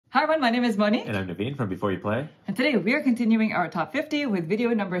Hi everyone, my name is Monique. And I'm Naveen from Before You Play. And today we are continuing our top 50 with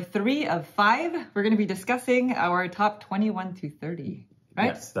video number 3 of 5. We're going to be discussing our top 21 to 30, right?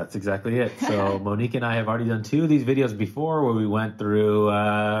 Yes, that's exactly it. So Monique and I have already done 2 of these videos before where we went through,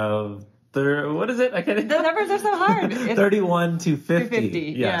 what is it? I can't The numbers are so hard. 31 to 50. 50,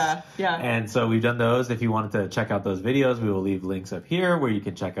 yes. yeah. And so we've done those. If you wanted to check out those videos, we will leave links up here where you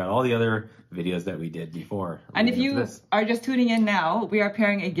can check out all the other videos that we did before. And if you are just tuning in now, we are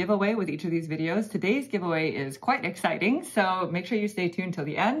pairing a giveaway with each of these videos. Today's giveaway is quite exciting, so make sure you stay tuned till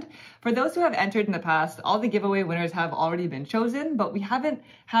the end. For those who have entered in the past, all the giveaway winners have already been chosen, but we haven't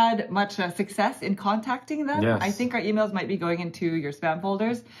had much success in contacting them. Yes. I think our emails might be going into your spam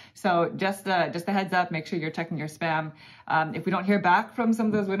folders, so just a heads up, make sure you're checking your spam. If we don't hear back from some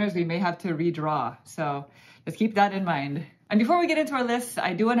of those winners, we may have to redraw, so just keep that in mind. And before we get into our list,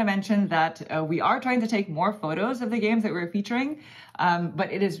 I do want to mention that we are trying to take more photos of the games that we're featuring,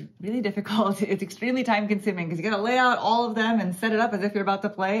 but it is really difficult. It's extremely time consuming because you got to lay out all of them and set it up as if you're about to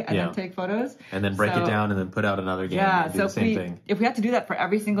play and then take photos. And then break it down and then put out another game and do the same thing. If we had to do that for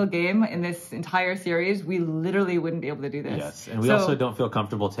every single game in this entire series, we literally wouldn't be able to do this. Yes, and we also don't feel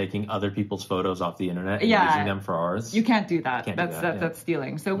comfortable taking other people's photos off the internet and using them for ours. You can't do that. That's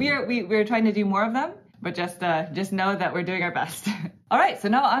stealing. So we're trying to do more of them. But just know that we're doing our best. All right, so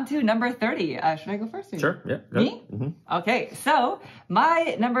now on to number 30. Should I go first? Sure, yeah. Me? Mm-hmm. Okay, so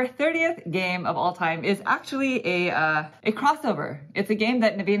my number 30th game of all time is actually a crossover. It's a game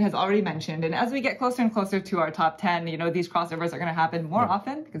that Naveen has already mentioned, and as we get closer and closer to our top 10, you know, these crossovers are going to happen more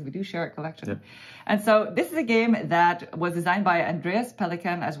often because we do share a collection. Yep. And so this is a game that was designed by Andreas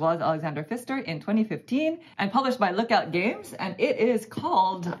Pelikan as well as Alexander Pfister in 2015 and published by Lookout Games, and it is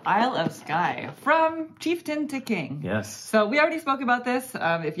called Isle of Skye, from Chieftain to King. Yes. So we already spoke about this.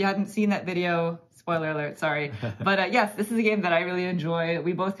 If you hadn't seen that video, spoiler alert, sorry. But yes, this is a game that I really enjoy.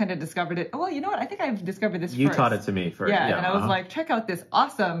 We both kind of discovered it. Well, you know what? I think I've discovered this first. You taught it to me first. Yeah, and I was like, check out this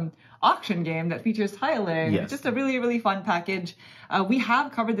awesome auction game that features tiling. Yes. It's just a really, really fun package. We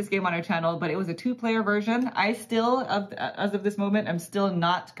have covered this game on our channel, but it was a 2-player version. I still, as of this moment, I'm still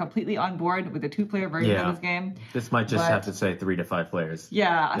not completely on board with the 2-player version of this game. This might just have to say 3 to 5 players.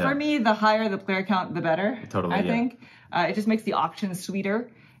 Yeah, for me, the higher the player count, the better. Totally, I think. It just makes the auction sweeter.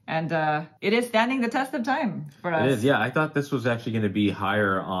 And it is standing the test of time for us. It is, yeah. I thought this was actually going to be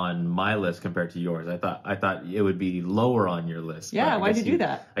higher on my list compared to yours. I thought it would be lower on your list. Yeah, why did you do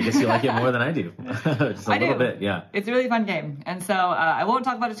that? I guess you like it more than I do. Just a little bit, yeah. It's a really fun game. And so I won't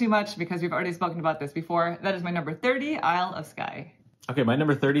talk about it too much because we've already spoken about this before. That is my number 30, Isle of Skye. Okay, my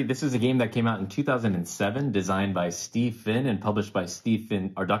number 30, this is a game that came out in 2007, designed by Steve Finn and published by Steve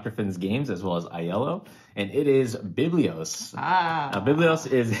Finn, or Dr. Finn's Games, as well as Aiello, and it is Biblios. Now,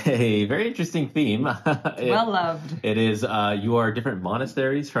 Biblios is a very interesting theme. Well loved. It is, you are different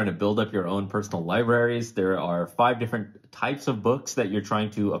monasteries trying to build up your own personal libraries. There are 5 different types of books that you're trying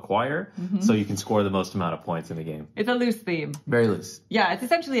to acquire, so you can score the most amount of points in the game. It's a loose theme. Very loose. Yeah, it's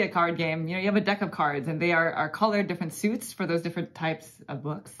essentially a card game. You know, you have a deck of cards, and they are colored different suits for those different types of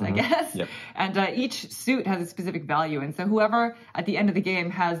books, I guess. Yep. And each suit has a specific value, and so whoever at the end of the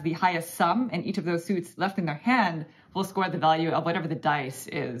game has the highest sum in each of those suits left in their hand will score the value of whatever the dice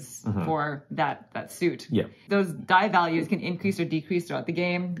is for that suit. Yeah. Those die values can increase or decrease throughout the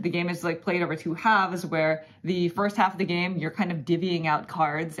game. The game is like played over 2 halves, where the first half of the game you're kind of divvying out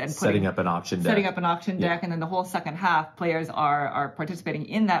cards and setting up an auction deck. And then the whole second half players are participating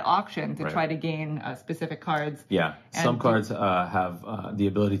in that auction to try to gain specific cards. Yeah, some cards have the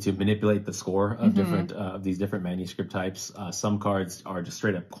ability to manipulate the score of different these different manuscript types. Some cards are just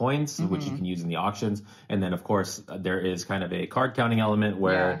straight up coins, which you can use in the auctions, and then of course there is kind of a card counting element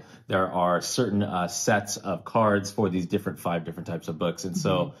where there are certain sets of cards for these 5 different types of books. And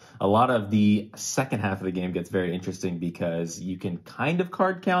so a lot of the second half of the game gets very interesting because you can kind of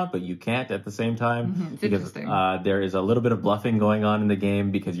card count, but you can't at the same time. It's interesting. There is a little bit of bluffing going on in the game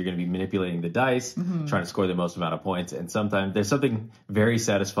because you're going to be manipulating the dice, trying to score the most amount of points. And sometimes there's something very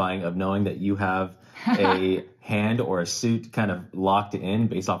satisfying of knowing that you have a hand or a suit kind of locked in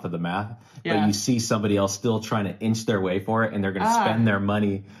based off of the math, but you see somebody else still trying to inch their way for it, and they're going to spend their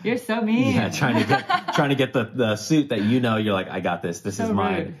money. You're so mean. Yeah, trying to get the suit that you're like, I got this. This is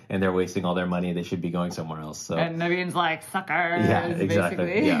mine, rude. And they're wasting all their money. They should be going somewhere else. So and Naveen's like, suckers. Yeah, exactly.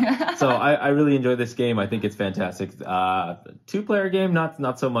 Basically. Yeah. So I really enjoy this game. I think it's fantastic. 2-player game,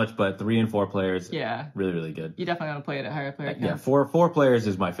 not so much, but 3 and 4 players. Yeah, really, really good. You definitely want to play it at higher player count. Yeah, 4 players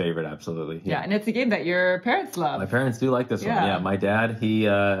is my favorite. Absolutely. Yeah, and it's a game that your parents love. My parents do like this one. Yeah, my dad, he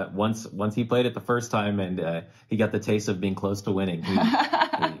once he played it the first time, and he got the taste of being close to winning. He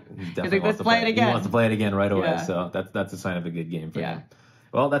definitely wants to play it again. He wants to play it again right away. So that's a sign of a good game for him.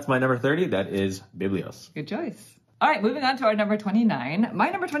 Well, that's my number 30. That is Biblios. Good choice. All right, moving on to our number 29. My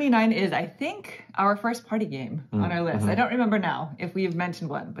number 29 is, I think, our first party game on our list. I don't remember now if we've mentioned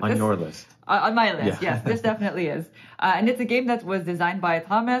one. But On your list. On my list, Yeah. yes, this definitely is. And it's a game that was designed by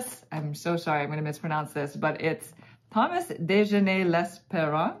Thomas. I'm so sorry, I'm going to mispronounce this, but it's Thomas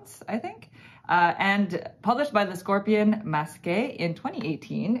Desgenais-L'Espérance, I think. And published by the Scorpion Masqué in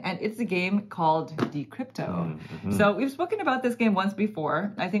 2018, and it's a game called Decrypto. So we've spoken about this game once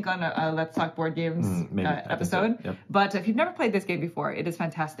before, I think on a Let's Talk Board Games episode. Yep. But if you've never played this game before, it is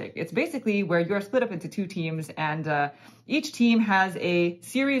fantastic. It's basically where you're split up into two teams, and each team has a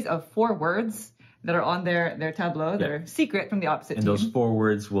series of 4 words that are on their tableau. They're secret from the opposite And team. those 4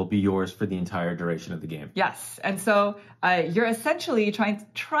 words will be yours for the entire duration of the game. Yes, and so you're essentially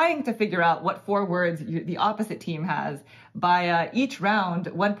trying to figure out what 4 words the opposite team has. By each round,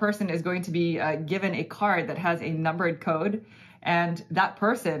 one person is going to be given a card that has a numbered code, and that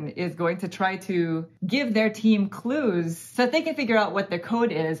person is going to try to give their team clues so that they can figure out what the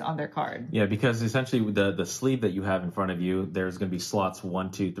code is on their card. Yeah, because essentially the sleeve that you have in front of you, there's going to be slots 1,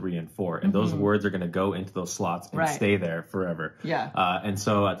 2, 3, and 4. And those words are going to go into those slots and stay there forever. Yeah. And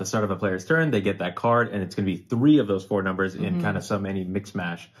so at the start of a player's turn, they get that card, and it's going to be 3 of those 4 numbers in kind of any mix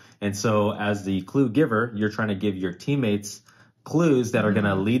mash. And so as the clue giver, you're trying to give your teammates clues that are going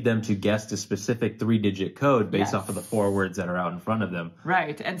to lead them to guess the specific 3-digit code based off of the 4 words that are out in front of them.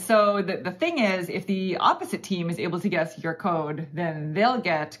 Right. And so the thing is, if the opposite team is able to guess your code, then they'll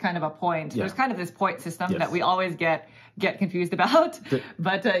get kind of a point. There's kind of this point system that we always get confused about.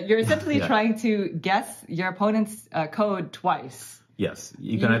 But you're essentially trying to guess your opponent's code twice. Yes,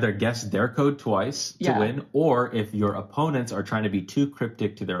 you can either guess their code twice to win, or if your opponents are trying to be too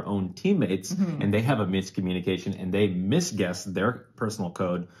cryptic to their own teammates and they have a miscommunication and they misguess their personal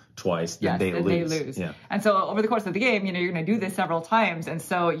code twice, then they lose. Yeah. And so over the course of the game, you're going to do this several times. And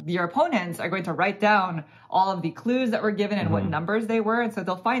so your opponents are going to write down all of the clues that were given and what numbers they were. And so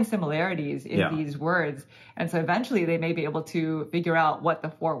they'll find similarities in these words. And so eventually they may be able to figure out what the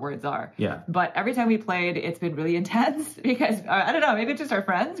 4 words are. Yeah. But every time we played, it's been really intense because, I don't know, maybe it's just our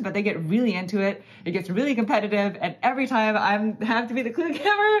friends, but they get really into it. It gets really competitive. And every time I have to be the clue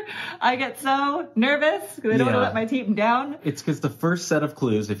giver, I get so nervous because I don't want to let my team down. It's because the first set of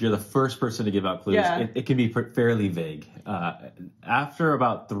clues, if you're the first person to give out clues, it can be fairly vague. After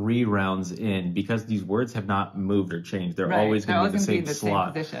about 3 rounds in, because these words have not moved or changed, they're always going to be the same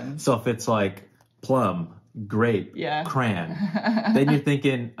slot. So if it's like plum, grape, cran, then you're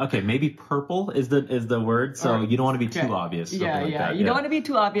thinking, okay, maybe purple is the word. So you don't want to be too obvious. You don't want to be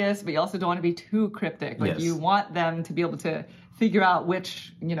too obvious, but you also don't want to be too cryptic. Like you want them to be able to figure out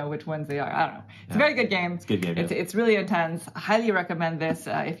which ones they are. I don't know. It's a very good game. It's a good game. It's really intense. I highly recommend this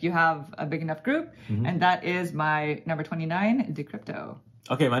if you have a big enough group. And that is my number 29, Decrypto.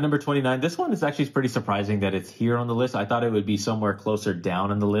 Okay, my number 29. This one is actually pretty surprising that it's here on the list. I thought it would be somewhere closer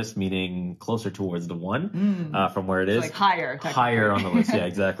down on the list, meaning closer towards the 1 from where it is. Like higher. Higher on the list, yeah,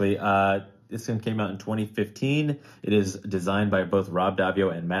 exactly. This one came out in 2015. It is designed by both Rob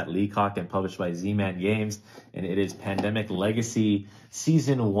Davio and Matt Leacock and published by Z-Man Games. And it is Pandemic Legacy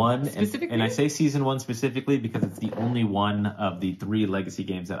Season 1. And I say Season 1 specifically because it's the only one of the 3 Legacy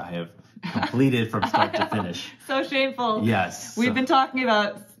games that I have completed from start to finish. So shameful. Yes. We've been talking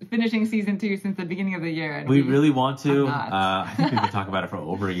about finishing Season 2 since the beginning of the year. And we really want to. I think we've been talking about it for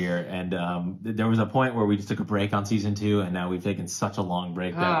over a year. And there was a point where we just took a break on Season 2, and now we've taken such a long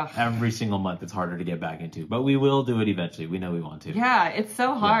break that every single month it's harder to get back into. But we will do it eventually. We know we want to. Yeah, it's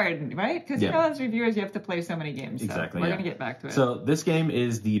so hard, right? Because as reviewers, you have to play so many games. So exactly. We're going to get back to it. So this game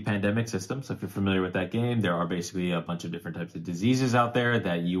is the Pandemic system. So if you're familiar with that game, there are basically a bunch of different types of diseases out there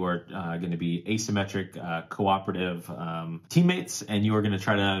that you are going to be asymmetric, cooperative teammates, and you are going to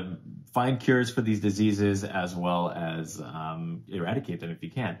try to find cures for these diseases as well as eradicate them if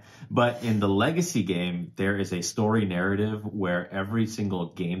you can. But in the Legacy game, there is a story narrative where every single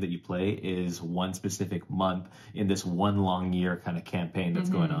game that you play is one specific month in this one long year kind of campaign that's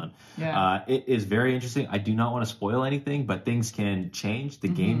going on. Yeah. It is very interesting. I do not want to spoil anything, but things can change. The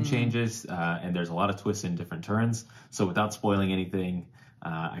game changes, and there's a lot of twists and different turns. So without spoiling anything,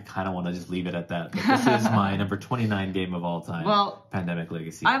 I kind of want to just leave it at that. But this is my number 29 game of all time, Pandemic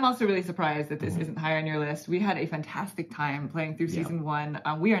Legacy. I'm also really surprised that this isn't higher on your list. We had a fantastic time playing through Season 1.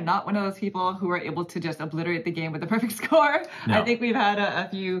 We are not one of those people who are able to just obliterate the game with a perfect score. No. I think we've had a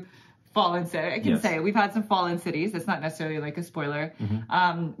few fallen cities. I can say we've had some fallen cities. That's not necessarily like a spoiler.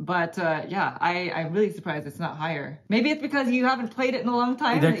 But I'm really surprised it's not higher. Maybe it's because you haven't played it in a long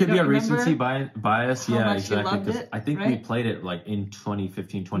time. There could be a recency bias. Yeah, exactly. Because I think we right? played it like in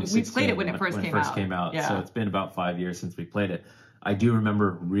 2015, 2016. We played it when it first came out. Yeah. So it's been about 5 years since we played it. I do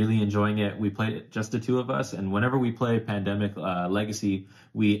remember really enjoying it. We played it just the two of us, and whenever we play Pandemic Legacy,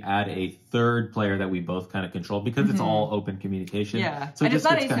 we add a third player that we both kind of control because it's all open communication. Yeah, so and it's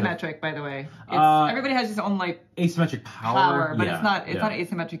not asymmetric, by the way. Everybody has his own like asymmetric power, but it's not an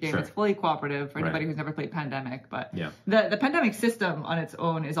asymmetric game. Sure. It's fully cooperative for anybody who's never played Pandemic. But yeah. the Pandemic system on its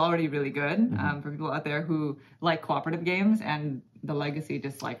own is already really good for people out there who like cooperative games, and the Legacy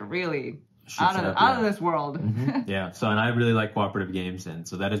just like really out of this world. Yeah, so and I really like cooperative games, and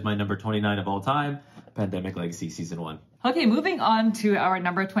so that is my number 29 of all time, Pandemic Legacy Season 1. Okay, moving on to our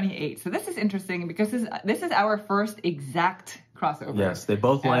number 28. So this is interesting because this is our first exact crossover. Yes, they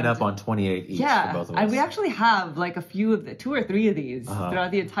both line up on 28 each for both of us. And we actually have like a few of the 2 or 3 of these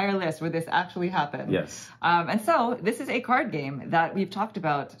throughout the entire list where this actually happened. Yes. And so this is a card game that we've talked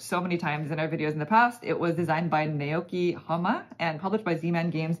about so many times in our videos in the past. It was designed by Naoki Hama and published by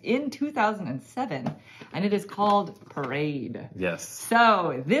Z-Man Games in 2007. And it is called Parade. Yes.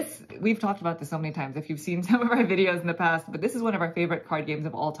 So this, we've talked about this so many times if you've seen some of our videos in the past, but this is one of our favorite card games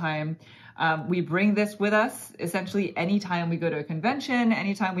of all time. We bring this with us essentially anytime we go to a convention,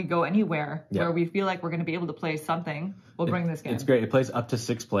 anytime we go anywhere where we feel like we're going to be able to play something, we'll bring this game. It's great. It plays up to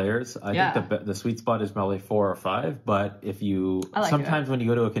 6 players. I think the sweet spot is probably 4 or 5, but if you sometimes when you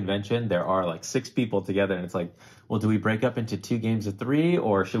go to a convention, there are like 6 people together and it's like, well, do we break up into 2 games of 3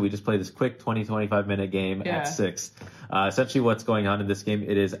 or should we just play this quick 20-25 minute game at 6? Essentially what's going on in this game,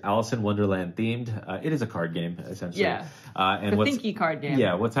 it is Alice in Wonderland themed. It is a card game, essentially. Yeah. And the thinky card game.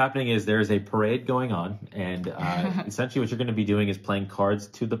 Yeah, what's happening is there's a parade going on, and essentially what you're going to be doing is playing cards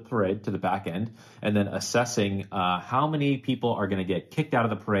to the parade, to the back end, and then assessing how many people are going to get kicked out of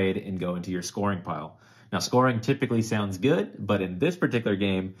the parade and go into your scoring pile. Now, scoring typically sounds good, but in this particular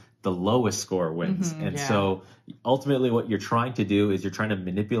game, the lowest score wins. So ultimately what you're trying to do is you're trying to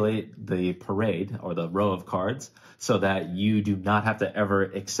manipulate the parade or the row of cards so that you do not have to ever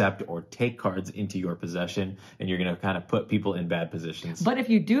accept or take cards into your possession, and you're going to kind of put people in bad positions. But if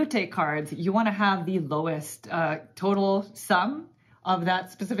you do take cards, you want to have the lowest total sum of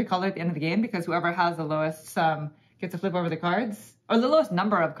that specific color at the end of the game, because whoever has the lowest sum gets to flip over the cards. Or the lowest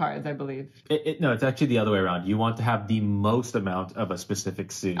number of cards, I believe. No, it's actually the other way around. You want to have the most amount of a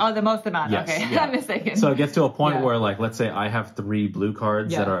specific suit. Oh, the most amount. Yes, okay. Yeah. I'm mistaken. So it gets to a point where, like, let's say I have 3 blue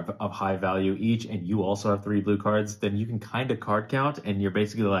cards that are of high value each, and you also have 3 blue cards, then you can kind of card count, and you're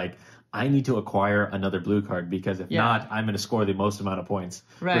basically like, I need to acquire another blue card, because if not, I'm going to score the most amount of points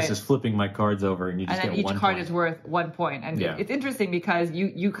versus flipping my cards over and you just get 1 point. And each card is worth 1 point. And it's interesting because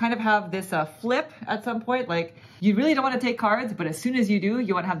you kind of have this flip at some point. Like, you really don't want to take cards, but as soon as you do,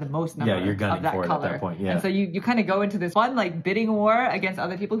 you want to have the most number you're gunning of that for color. It at that point. Yeah. And so you kind of go into this fun, like, bidding war against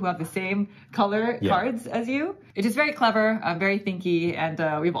other people who have the same color cards as you. It's just very clever, very thinky,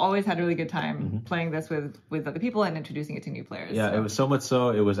 and we've always had a really good time playing this with other people and introducing it to new players. Yeah, so. It was so much so,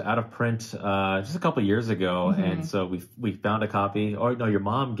 it was out of print just a couple years ago, and so we found a copy. Or no, your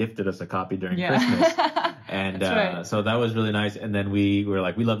mom gifted us a copy during Christmas. And so that was really nice. And then we were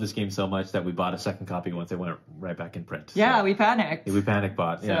like, we love this game so much that we bought a second copy once it went right back in print. Yeah, so, we panicked. We panic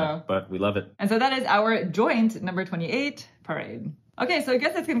bought, but we love it. And so that is our joint number 28 Parade. Okay, so I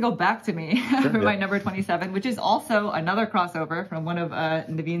guess it's going to go back to me for my number 27, which is also another crossover from one of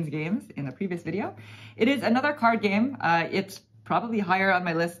Naveen's games in a previous video. It is another card game. It's probably higher on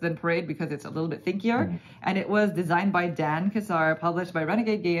my list than Parade because it's a little bit thinkier. And it was designed by Dan Kassar, published by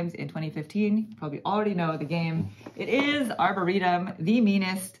Renegade Games in 2015. You probably already know the game. It is Arboretum, the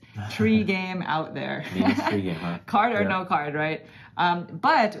meanest tree game out there. Meanest tree game, huh? Card or no card, right?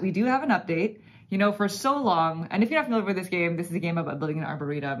 But we do have an update. You know, for so long, and if you're not familiar with this game, this is a game about building an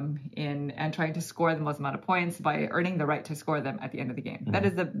arboretum and trying to score the most amount of points by earning the right to score them at the end of the game. That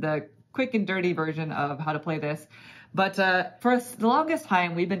is the quick and dirty version of how to play this. But for the longest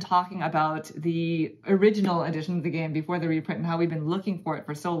time, we've been talking about the original edition of the game before the reprint and how we've been looking for it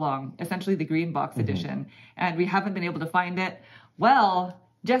for so long, essentially the green box edition, and we haven't been able to find it. Well,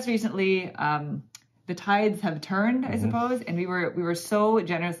 just recently, the tides have turned, I suppose, and we were so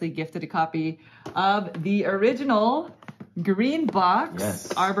generously gifted a copy of the original green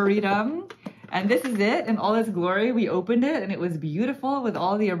box Arboretum. And this is it in all its glory. We opened it and it was beautiful with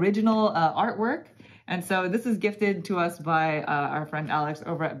all the original artwork. And so this is gifted to us by our friend Alex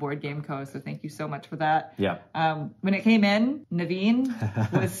over at Board Game Co. So thank you so much for that. Yeah. When it came in,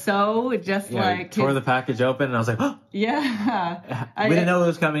 Naveen was so just like... tore the package open and I was like, oh! Yeah. We didn't know it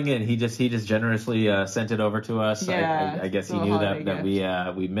was coming in. He just generously sent it over to us. Yeah, I guess he knew that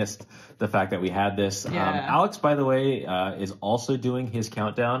we missed the fact that we had this. Yeah. Alex, by the way, is also doing his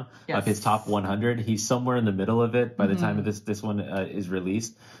countdown of his top 100. He's somewhere in the middle of it by the time of this one is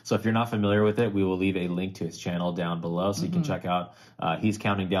released. So if you're not familiar with it, we will leave a link to his channel down below, so you can check out. He's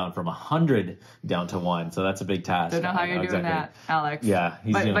counting down from 100 down to 1, so that's a big task. Don't know how you're doing that, Alex. Yeah,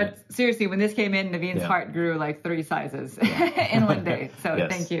 he's doing but it. Seriously, when this came in, Naveen's heart grew like 3 sizes in one day. So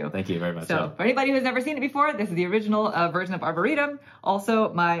Yes, thank you. Thank you very much. So for anybody who's never seen it before, this is the original version of Arboretum.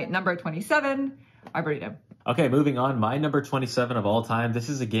 Also, my number 27, Arboretum. Okay, moving on. My number 27 of all time. This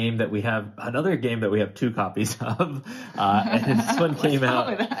is a game that we have, another game that we have 2 copies of. And this one came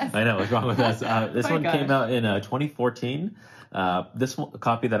out. I know, what's wrong with us? This one came out in 2014. This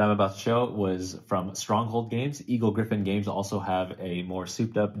copy that I'm about to show was from Stronghold Games. Eagle Gryphon Games also have a more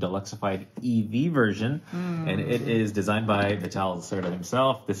souped up, deluxified EV version. And it is designed by Vital Lacerda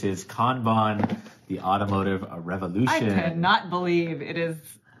himself. This is Kanban, the Automotive Revolution. I cannot believe it is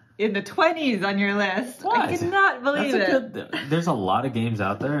in the 20s on your list. What? I cannot believe it. There's a lot of games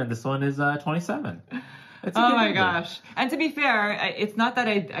out there, and this one is 27. Oh my gosh. And to be fair, it's not that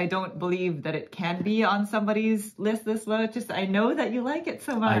I don't believe that it can be on somebody's list this low. It's just I know that you like it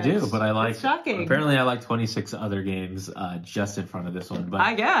so much. I do, but I like... It's shocking. Apparently I like 26 other games just in front of this one. But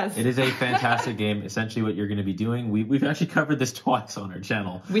I guess. It is a fantastic game. Essentially what you're going to be doing, we've actually covered this twice on our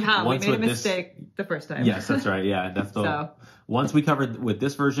channel. We have. Once we made a mistake the first time. Yes, that's right. Yeah, that's the... Once we covered with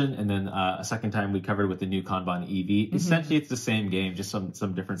this version, and then a second time we covered with the new Kanban EV. Essentially, it's the same game, just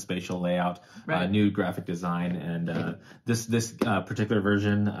some different spatial layout, new graphic design, and this particular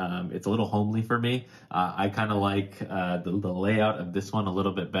version, it's a little homely for me. I kind of like the layout of this one a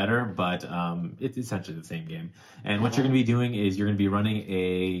little bit better, but it's essentially the same game. And what you're going to be doing is you're going to be running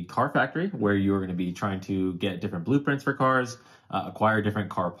a car factory where you're going to be trying to get different blueprints for cars, acquire different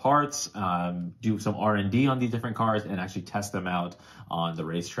car parts, do some R&D on these different cars, and actually test them out on the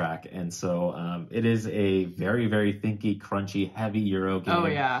racetrack. And so it is a very, very thinky, crunchy, heavy Euro game. Oh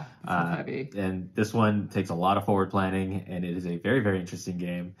yeah, it's heavy. And this one takes a lot of forward planning, and it is a very, very interesting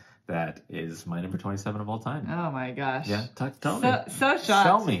game. That is my number 27 of all time. Oh my gosh. Yeah, tell me. So shocked.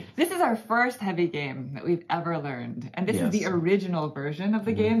 Tell me. This is our first heavy game that we've ever learned. And this is the original version of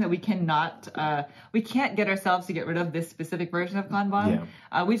the game that we can't get ourselves to get rid of this specific version of Kanban.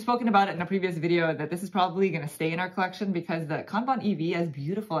 Yeah. We've spoken about it in a previous video that this is probably going to stay in our collection because the Kanban EV, as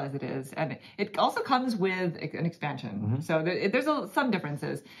beautiful as it is, and it also comes with an expansion. So there's some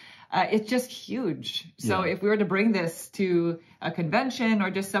differences. It's just huge. So if we were to bring this to a convention or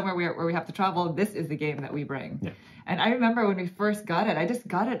just somewhere where we have to travel, this is the game that we bring. Yeah. And I remember when we first got it, I just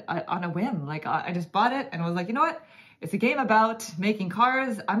got it on a whim. Like I just bought it and was like, you know what? It's a game about making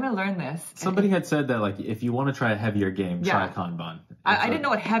cars. I'm going to learn this. Somebody had said that, like, if you want to try a heavier game, try Kanban. I didn't know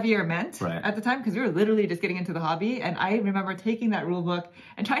what heavier meant at the time because we were literally just getting into the hobby. And I remember taking that rule book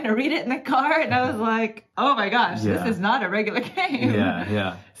and trying to read it in the car. And I was like, oh my gosh, this is not a regular game.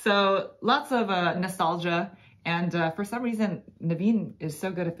 Yeah. So lots of nostalgia. And for some reason, Naveen is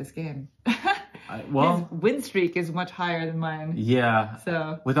so good at this game. His win streak is much higher than mine. Yeah.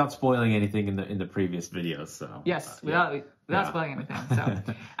 So without spoiling anything in the previous videos. So yes, without spoiling anything.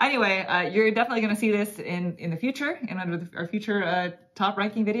 So anyway, you're definitely going to see this in the future in one of our future top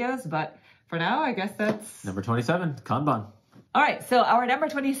ranking videos. But for now, I guess that's number 27, Kanban. All right, so our number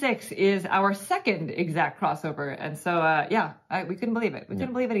 26 is our second exact crossover. And so, we couldn't believe it. We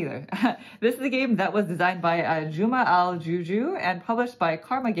couldn't believe it either. This is a game that was designed by Juma Al-Juju and published by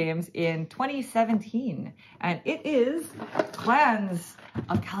Karma Games in 2017. And it is Clans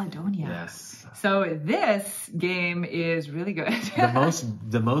of Caledonia. Yes. So this game is really good.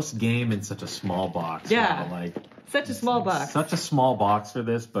 the most game in such a small box. Yeah. You know, like such a small box. Such a small box for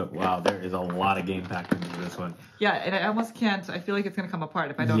this, but wow, there is a lot of game packed into this one. Yeah, and I almost can't. I feel like it's going to come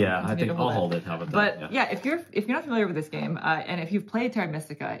apart if I don't. Yeah, I think I'll hold it. How about that? But yeah, if you're not familiar with this game, and if you've played Terra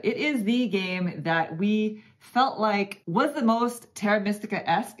Mystica, it is the game that we felt like was the most Terra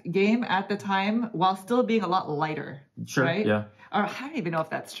Mystica-esque game at the time, while still being a lot lighter. Sure. Right? Yeah. Or I don't even know if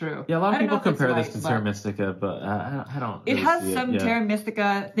that's true. Yeah, a lot of people compare this to Terra Mystica, but I don't. It has some Terra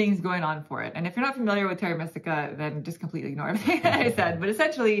Mystica things going on for it. And if you're not familiar with Terra Mystica, then just completely ignore everything that I said. But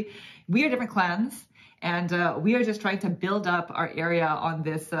essentially, we are different clans. And we are just trying to build up our area on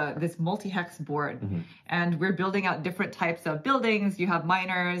this multi-hex board. And we're building out different types of buildings. You have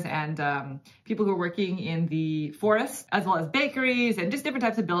miners and people who are working in the forest, as well as bakeries and just different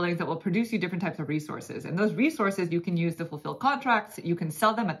types of buildings that will produce you different types of resources. And those resources you can use to fulfill contracts. You can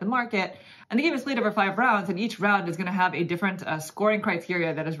sell them at the market. And the game is played over 5 rounds, and each round is going to have a different scoring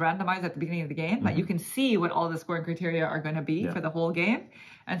criteria that is randomized at the beginning of the game. But you can see what all the scoring criteria are going to be for the whole game.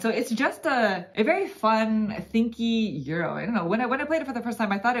 And so it's just a very fun, thinky Euro. I don't know. When I played it for the first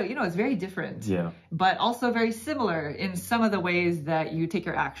time, I thought it's very different. Yeah. But also very similar in some of the ways that you take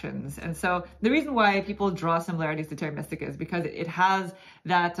your actions. And so the reason why people draw similarities to Terra Mystica is because it has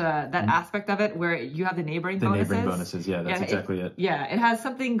that aspect of it where you have the neighboring bonuses. The neighboring bonuses, yeah, that's exactly it. Yeah, it has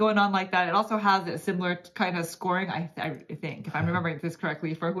something going on like that. It also has a similar kind of scoring, I think, if I'm remembering this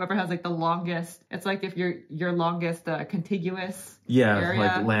correctly, for whoever has like the longest. It's like if your longest contiguous area.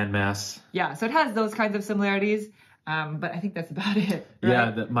 Like landmass. Yeah, so it has those kinds of similarities. But I think that's about it.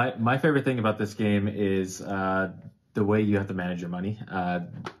 Right? Yeah, my favorite thing about this game is the way you have to manage your money.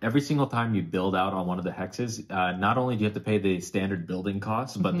 Every single time you build out on one of the hexes, not only do you have to pay the standard building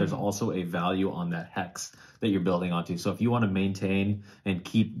costs, but there's also a value on that hex that you're building onto. So if you want to maintain and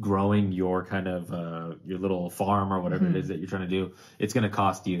keep growing your kind of your little farm or whatever it is that you're trying to do, it's going to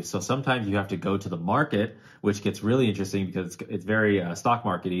cost you. So sometimes you have to go to the market, which gets really interesting because it's very stock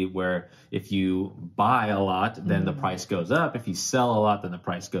market-y, where if you buy a lot, then the price goes up. If you sell a lot, then the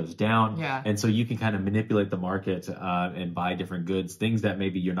price goes down. Yeah. And so you can kind of manipulate the market and buy different goods, things that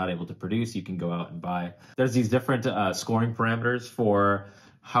maybe you're not able to produce, you can go out and buy. There's these different scoring parameters for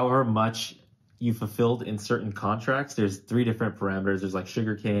however much you fulfilled in certain contracts. There's 3 different parameters. There's like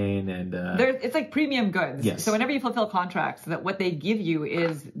sugarcane and it's like premium goods. Yes. So whenever you fulfill contracts, that what they give you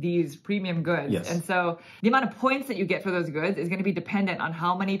is these premium goods. Yes. And so the amount of points that you get for those goods is going to be dependent on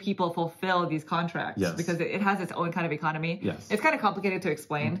how many people fulfill these contracts. Yes. Because it has its own kind of economy. Yes. It's kind of complicated to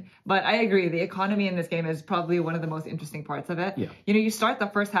explain, but I agree. The economy in this game is probably one of the most interesting parts of it. Yeah. You start the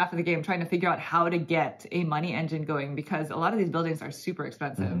first half of the game trying to figure out how to get a money engine going because a lot of these buildings are super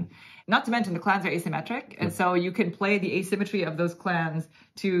expensive. Not to mention the clans are asymmetric, and so you can play the asymmetry of those clans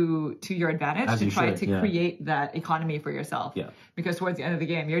to your advantage As to you try should, to yeah. create that economy for yourself. Yeah. Because towards the end of the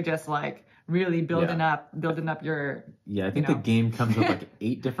game, you're just like really building up your. Yeah, I think the game comes with like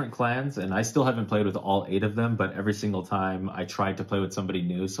 8 different clans, and I still haven't played with all 8 of them, but every single time I tried to play with somebody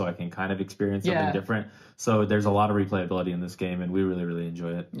new so I can kind of experience something different. So there's a lot of replayability in this game, and we really, really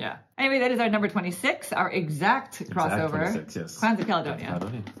enjoy it. Yeah. Anyway, that is our number 26, our exact crossover. 26, yes. Clans of Caledonia.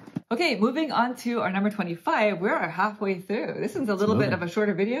 Okay, moving on to our number 25. We're halfway through. This one's a little bit of a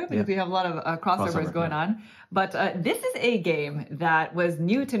shorter video because we have a lot of crossovers going on. But this is a game that was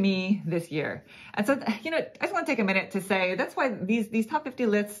new to me this year. And so, I just want to take a minute to say that's why these top 50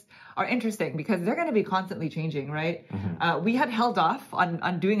 lists are interesting because they're going to be constantly changing, right? We had held off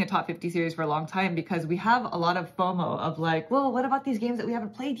on doing a top 50 series for a long time because we have a lot of FOMO of like, well, what about these games that we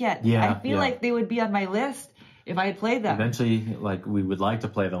haven't played yet? Yeah, I feel like they would be on my list if I had played them. Eventually, like, we would like to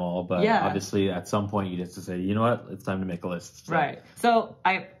play them all, but obviously at some point you just to say, you know what, it's time to make a list. So. Right. So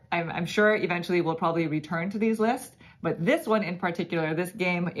I'm sure eventually we'll probably return to these lists, but this one in particular, this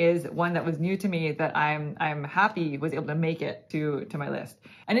game is one that was new to me that I'm happy was able to make it to my list.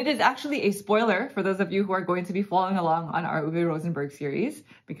 And it is actually a spoiler for those of you who are going to be following along on our Uwe Rosenberg series,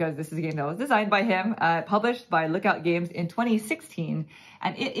 because this is a game that was designed by him, published by Lookout Games in 2016.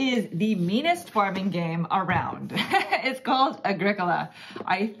 And it is the meanest farming game around. It's called Agricola.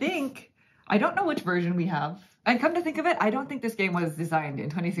 I don't know which version we have. And come to think of it, I don't think this game was designed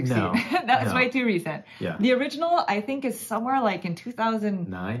in 2016. No, That was way too recent. Yeah. The original, I think, is somewhere like in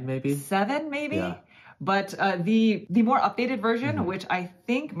 2009, maybe? 7, maybe? Yeah. But the more updated version, which I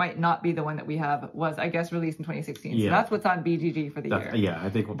think might not be the one that we have, was, I guess, released in 2016. Yeah. So that's what's on BGG for the year. Yeah,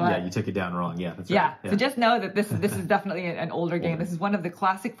 I think, you took it down wrong. Yeah, that's right. Yeah, so just know that this is definitely an older game. This is one of the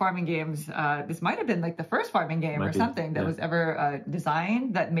classic farming games. This might have been like the first farming game or something that was ever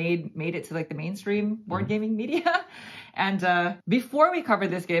designed that made it to like the mainstream board gaming media. And before we covered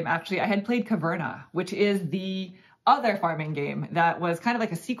this game, actually, I had played Caverna, which is the other farming game that was kind of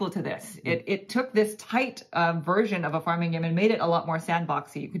like a sequel to this. It took this tight version of a farming game and made it a lot more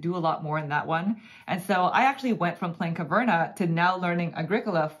sandboxy. You could do a lot more in that one. And so I actually went from playing Caverna to now learning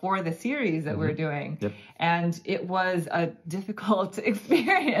Agricola for the series that we're doing. Yep. And it was a difficult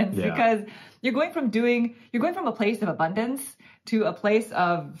experience because you're going from a place of abundance to a place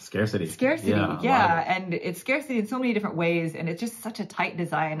of scarcity. Yeah. And it's scarcity in so many different ways. And it's just such a tight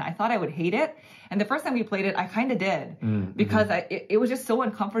design. I thought I would hate it. And the first time we played it, I kind of did because it was just so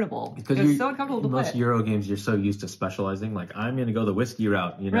uncomfortable. Because it was so uncomfortable to play. Most Euro games, you're so used to specializing. Like, I'm going to go the whiskey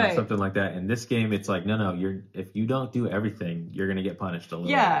route, something like that. In this game, it's like, no, if you don't do everything, you're going to get punished a little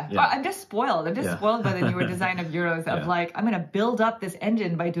bit. Yeah. Well, I'm just spoiled. I'm just spoiled by the newer design of Euros of like, I'm going to build up this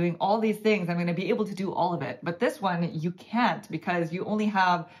engine by doing all these things. I'm going to be able to do all of it. But this one, you can't because you only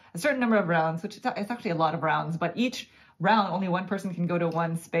have a certain number of rounds, which it's actually a lot of rounds, but each round, only one person can go to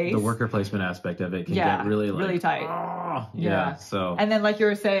one space. The worker placement aspect of it can get really really tight. Yeah. So and then, like you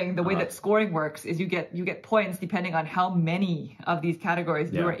were saying, the way that scoring works is you get points depending on how many of these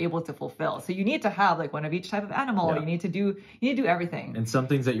categories you are able to fulfill. So you need to have like one of each type of animal. You need to do everything. And some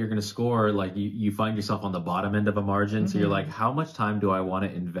things that you're going to score, like you find yourself on the bottom end of a margin. So you're like, how much time do I want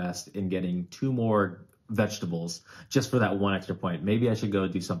to invest in getting 2 more vegetables just for that 1 extra point? Maybe I should go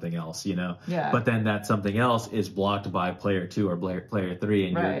do something else, but then that something else is blocked by player 2 or player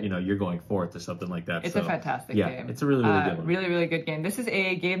 3, and you're going forth or something like that. It's a fantastic game. It's a really good one. Really good game. This is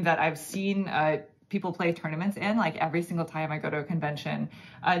a game that I've seen people play tournaments in, like every single time I go to a convention.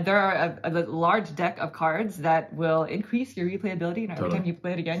 There are a large deck of cards that will increase your replayability. Every time you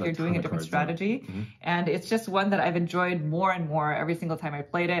play it again, you're doing a different strategy. And it's just one that I've enjoyed more and more every single time I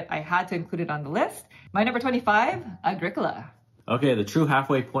played it. I had to include it on the list. My number 25, Agricola. Okay, the true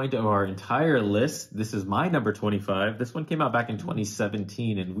halfway point of our entire list. This is my number 25. This one came out back in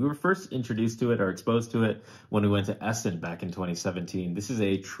 2017, and we were first introduced to it or exposed to it when we went to Essen back in 2017. This is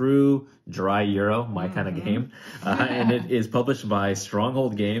a true dry Euro, my kind of game, and it is published by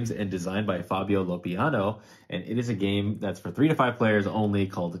Stronghold Games and designed by Fabio Lopiano, and it is a game that's for 3 to 5 players only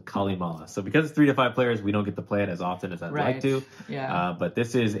called Kalevala. So because it's 3 to 5 players, we don't get to play it as often as I'd like to. But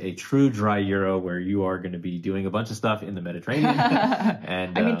this is a true dry Euro where you are going to be doing a bunch of stuff in the Mediterranean.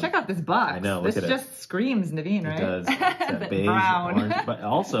 And I mean, check out this box. I know, this just screams Naveen, right? It does. It's that beige, brown. orange, but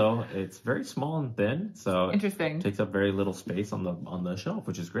also it's very small and thin, so interesting. It takes up very little space on the shelf,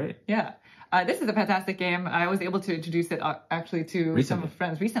 which is great. Yeah. This is a fantastic game. I was able to introduce it actually to some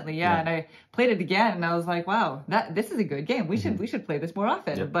friends recently, and I played it again, and I was like, wow, this is a good game. We should play this more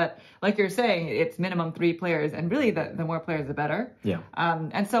often. But like you're saying, it's minimum 3 players, and really the more players, the better.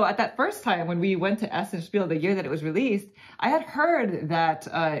 And so at that first time when we went to Essen Spiel, the year that it was released, I had heard that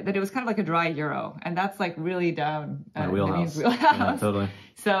it was kind of like a dry Euro, and that's like really down my wheelhouse. Yeah, totally.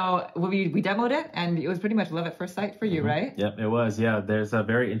 So we demoed it, and it was pretty much love at first sight for you, right? Yep, it was. Yeah, there's a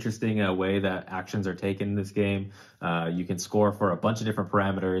very interesting way that actions are taken in this game. You can score for a bunch of different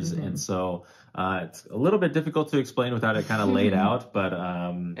parameters, and so it's a little bit difficult to explain without it kind of laid out. But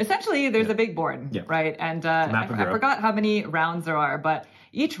essentially, there's a big board, right? And I forgot how many rounds there are, but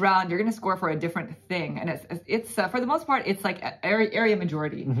each round you're going to score for a different thing, and it's for the most part it's like area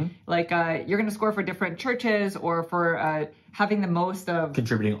majority. Like you're going to score for different churches or for having the most of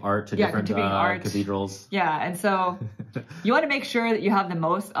contributing art to different cathedrals. Yeah, and so you want to make sure that you have the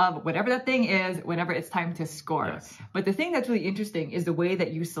most of whatever that thing is whenever it's time to score. But the thing that's really interesting is the way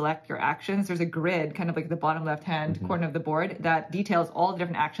that you select your actions. There's a grid kind of like the bottom left-hand corner of the board that details all the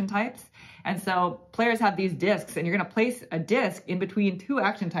different action types. And so players have these discs, and you're going to place a disc in between 2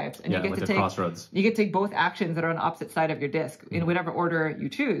 action types, and you get to take crossroads. You get to take both actions that are on the opposite side of your disc in whatever order you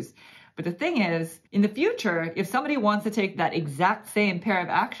choose. But the thing is, in the future, if somebody wants to take that exact same pair of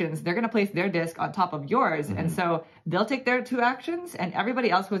actions, they're going to place their disc on top of yours. And so they'll take their 2 actions, and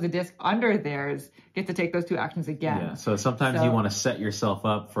everybody else who has a disc under theirs gets to take those 2 actions again. Yeah, so sometimes you want to set yourself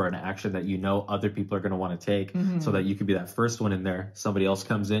up for an action that other people are going to want to take, so that you could be that first one in there. Somebody else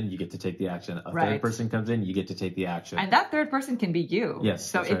comes in, you get to take the action. A third person comes in, you get to take the action. And that third person can be you. Yes.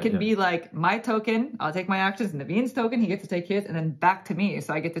 So it can be like my token, I'll take my actions, and Naveen's token, he gets to take his, and then back to me.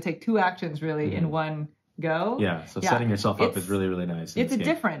 So I get to take 2 actions really in one go. Yeah, so setting yourself up is really, really nice. It's a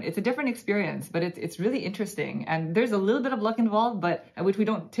different experience, but it's really interesting. And there's a little bit of luck involved, but which we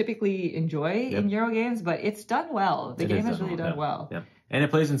don't typically enjoy in Euro games, but it's done well. The game has really done well. Yeah. And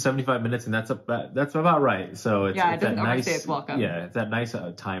it plays in 75 minutes, and that's about right. So it's it doesn't overstay its welcome. Yeah, it's that nice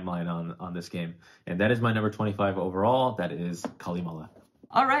timeline on this game. And that is my number 25 overall. That is Kalevala.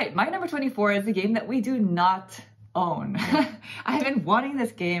 All right, my number 24 is a game that we do not own. I have been wanting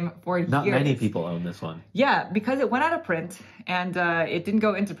this game for years. Not many people own this one. Yeah, because it went out of print, and it didn't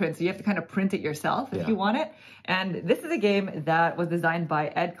go into print, so you have to kind of print it yourself if you want it. And this is a game that was designed by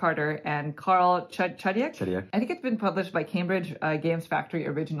Ed Carter and Karl Chudyk. I think it's been published by Cambridge Games Factory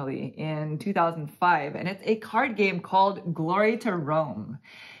originally in 2005, and it's a card game called Glory to Rome.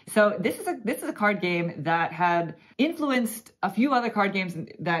 So this is a card game that had influenced a few other card games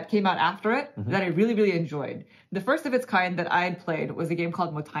that came out after it that I really, really enjoyed. The first of its kind that I had played was a game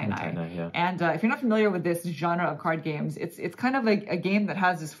called Motainai. And if you're not familiar with this genre of card games, it's kind of like a game that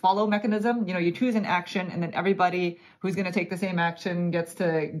has this follow mechanism. You know, you choose an action, and then everybody who's going to take the same action gets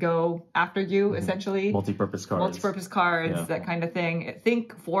to go after you, essentially. Multi-purpose cards, that kind of thing.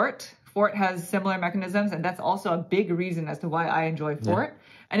 Think Fort. Fort has similar mechanisms, and that's also a big reason as to why I enjoy Fort.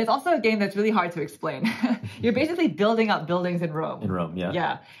 And it's also a game that's really hard to explain. You're basically building up buildings in Rome.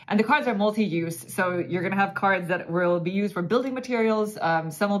 Yeah. And the cards are multi-use. So you're going to have cards that will be used for building materials.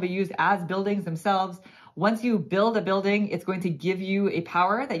 Some will be used as buildings themselves. once you build a building, it's going to give you a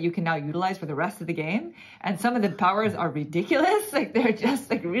power that you can now utilize for the rest of the game. And some of the powers are ridiculous. Like they're just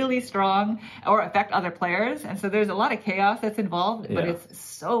like really strong or affect other players. And so there's a lot of chaos that's involved, but it's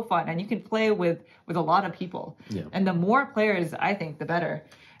so fun. And you can play with a lot of people. Yeah. And the more players, I think, the better.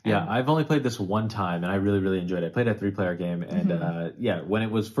 Yeah, I've only played this one time, and I really, really enjoyed it. I played a 3-player game, and when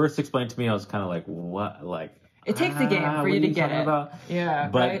it was first explained to me, I was kind of like, what? Like, it takes a game for you to get it. About? Yeah,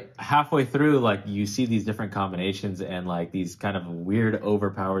 but halfway through, like, you see these different combinations and, like, these kind of weird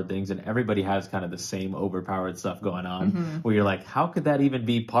overpowered things, and everybody has kind of the same overpowered stuff going on, where you're like, how could that even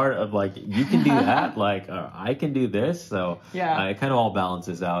be part of, like, you can do that, like, I can do this, so it kind of all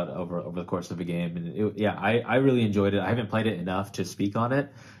balances out over the course of a game, and I really enjoyed it. I haven't played it enough to speak on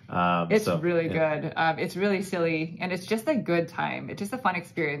it. It's really good. It's really silly, and it's just a good time. It's just a fun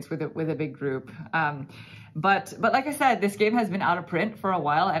experience with a big group. But like I said, this game has been out of print for a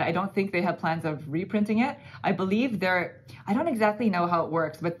while, and I don't think they have plans of reprinting it. I believe I don't exactly know how it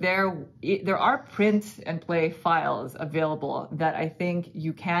works, but there are print and play files available that I think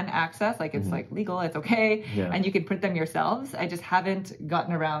you can access. Like it's like legal, it's okay, and you can print them yourselves. I just haven't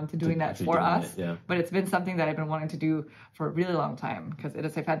gotten around to doing that for us. But it's been something that I've been wanting to do for a really long time because it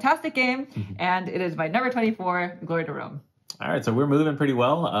is a fantastic game, and it is my number 24, Glory to Rome. All right, so we're moving pretty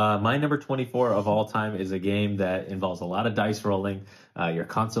well. My number 24 of all time is a game that involves a lot of dice rolling. You're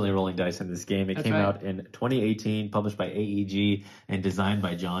constantly rolling dice in this game. It came out in 2018, published by AEG, and designed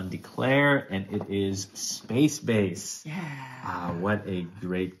by John DeClaire, and it is Space Base. Yeah. What a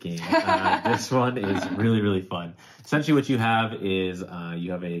great game. This one is really, really fun. Essentially what you have is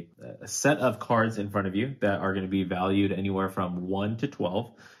you have a set of cards in front of you that are going to be valued anywhere from 1 to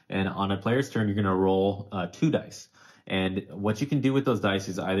 12, and on a player's turn, you're going to roll 2 dice. And what you can do with those dice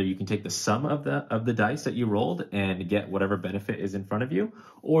is either you can take the sum of the dice that you rolled and get whatever benefit is in front of you,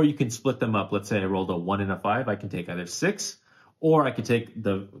 or you can split them up. Let's say I rolled a 1 and a 5. I can take either 6, or I could take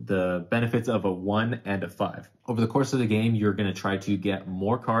the benefits of a 1 and a 5. Over the course of the game, you're going to try to get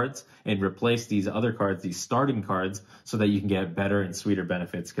more cards and replace these other cards, these starting cards, so that you can get better and sweeter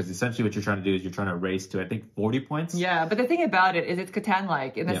benefits. Because essentially what you're trying to do is you're trying to race to, I think, 40 points. Yeah, but the thing about it is it's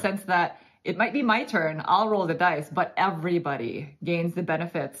Catan-like in the sense that it might be my turn, I'll roll the dice, but everybody gains the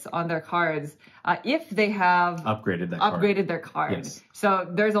benefits on their cards if they have upgraded their card. Yes. So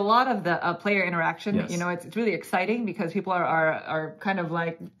there's a lot of the player interaction. Yes. You know, it's really exciting because people are kind of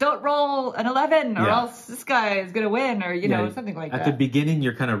like, don't roll an 11 or else this guy is going to win, or, you know, something like that. At the beginning,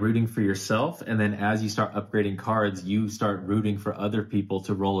 you're kind of rooting for yourself. And then as you start upgrading cards, you start rooting for other people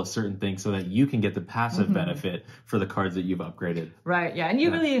to roll a certain thing so that you can get the passive benefit for the cards that you've upgraded. Right. Yeah. And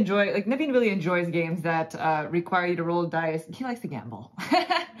you really enjoy, like, Naveen really enjoys games that require you to roll dice. He likes to gamble.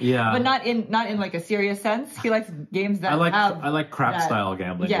 But not in like a serious sense. He likes games that I like crap style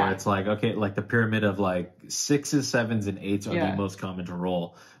gambling where it's like, okay, like the pyramid of like 6s, 7s, and 8s are the most common to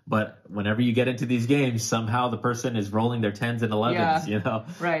roll. But whenever you get into these games, somehow the person is rolling their 10s and 11s, you know?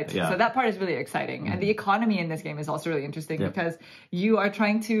 Right. Yeah. So that part is really exciting. And the economy in this game is also really interesting because you are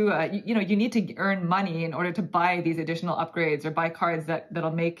trying to, you need to earn money in order to buy these additional upgrades or buy cards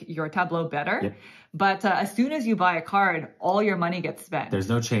that'll make your tableau better. Yep. But as soon as you buy a card, all your money gets spent. There's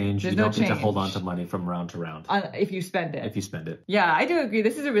no change. You don't get to hold on to money from round to round. If you spend it. If you spend it. Yeah, I do agree.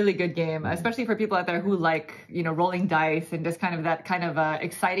 This is a really good game, especially for people out there who like, rolling dice and just kind of that kind of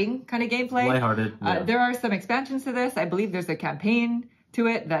exciting kind of gameplay. Lighthearted. Yeah. There are some expansions to this. I believe there's a campaign to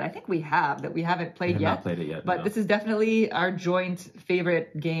it that I think we haven't played yet. Not played it yet. But this is definitely our joint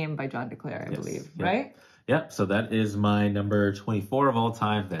favorite game by John DeClaire, I believe. Yep. Right? Yep. So that is my number 24 of all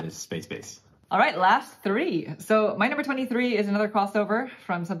time. That is Space Base. All right, last 3. So my number 23 is another crossover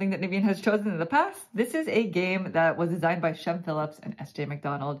from something that Naveen has chosen in the past. This is a game that was designed by Shem Phillips and S.J.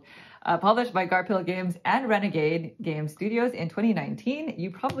 McDonald, published by Garphill Games and Renegade Game Studios in 2019.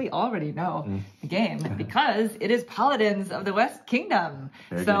 You probably already know the game because it is Paladins of the West Kingdom.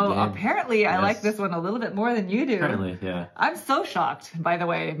 So apparently I like this one a little bit more than you do. Apparently, yeah. I'm so shocked, by the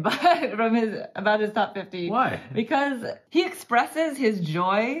way, about his top 50. Why? Because he expresses his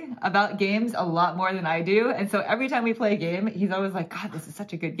joy about games a lot more than I do. And so every time we play a game, he's always like, God, this is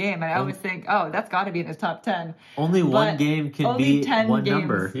such a good game. And I always think, oh, that's got to be in his top 10. Only one game can be 10 one games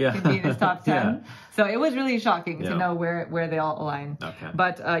number. Can be in his top 10. So it was really shocking to know where they all align. Okay.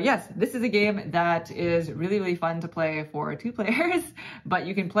 But yes, this is a game that is really, really fun to play for 2 players, but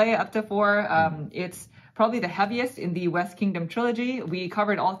you can play up to 4. It's probably the heaviest in the West Kingdom trilogy. We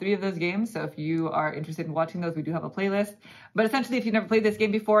covered all 3 of those games, so if you are interested in watching those, we do have a playlist. But essentially, if you've never played this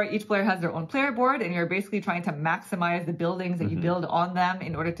game before, each player has their own player board, and you're basically trying to maximize the buildings that you build on them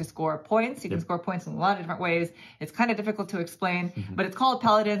in order to score points. You can score points in a lot of different ways. It's kind of difficult to explain, but it's called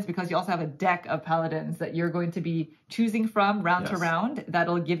Paladins because you also have a deck of Paladins that you're going to be choosing from round to round.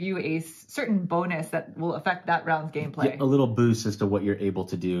 That'll give you a certain bonus that will affect that round's gameplay. A little boost as to what you're able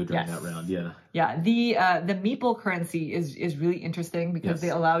to do during that round. Yeah, the meeple currency is really interesting because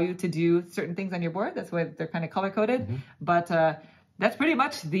they allow you to do certain things on your board. That's why they're kind of color coded. But that's pretty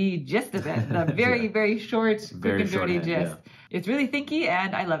much the gist of it. The very, very short, quick and dirty gist. It's really thinky,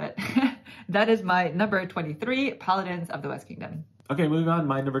 and I love it. That is my number 23, Paladins of the West Kingdom. Okay, moving on.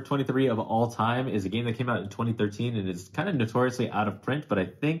 My number 23 of all time is a game that came out in 2013 and is kind of notoriously out of print, but I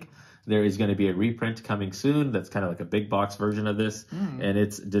think there is going to be a reprint coming soon that's kind of like a big box version of this. And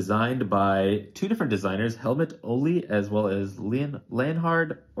it's designed by 2 different designers, Helmut Oli as well as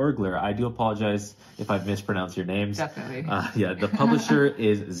Leonhard Urgler. I do apologize if I've mispronounced your names. Definitely. The publisher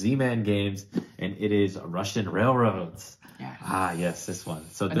is Z-Man Games, and it is Russian Railroads. Yes. Yes, this one.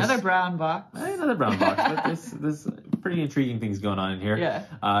 So another brown box. Another brown box, but this pretty intriguing things going on in here.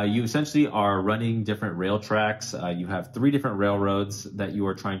 You essentially are running different rail tracks. You have 3 different railroads that you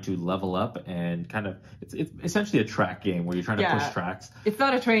are trying to level up, and kind of it's essentially a track game where you're trying to push tracks. It's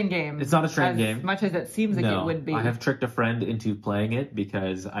not a train game. It's not a train game. As much as it seems like it would be. I have tricked a friend into playing it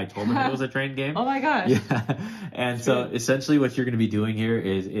because I told him it was a train game. Oh my gosh. And so essentially what you're going to be doing here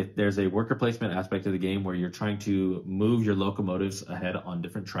is if there's a worker placement aspect of the game where you're trying to move your locomotives ahead on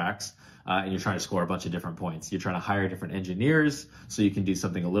different tracks, and you're trying to score a bunch of different points. You're trying to hire different engineers so you can do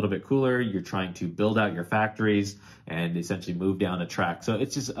something a little bit cooler. You're trying to build out your factories and essentially move down a track. So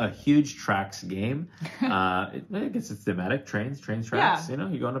it's just a huge tracks game. I guess it's thematic. Trains, tracks. You're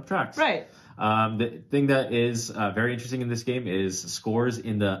going up tracks. Right. The thing that is very interesting in this game is scores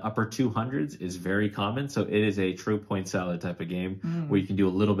in the upper 200s is very common. So it is a true point salad type of game where you can do a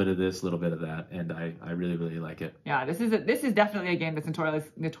little bit of this, a little bit of that, and I really, really like it. Yeah, this is definitely a game that's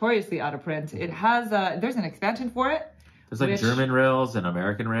notoriously out of print. It has there's an expansion for it. There's like German rails and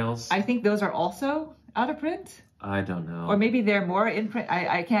American rails. I think those are also out of print. I don't know. Or maybe they're more in print.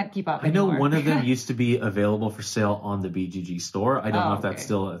 I can't keep up anymore. I know one of them used to be available for sale on the BGG store. I don't know if that's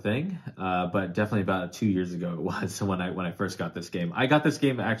still a thing, but definitely about 2 years ago it was when I first got this game. I got this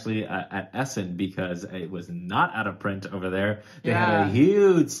game actually at Essen because it was not out of print over there. They had a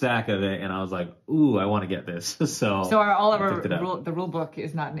huge stack of it, and I was like, ooh, I want to get this. So are all of our the rule book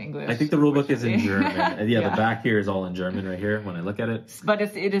is not in English. I think the rule book is in German. The back here is all in German right here when I look at it. But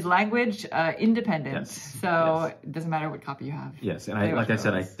it is language independent. So it doesn't matter what copy you have. Yes, and I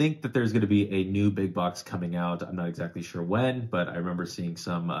said, I think that there's going to be a new big box coming out. I'm not exactly sure when, but I remember seeing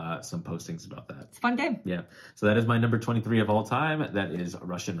some postings about that. It's a fun game. Yeah. So that is my number 23 of all time. That is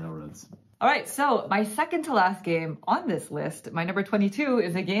Russian Railroads. All right, so my second to last game on this list, my number 22,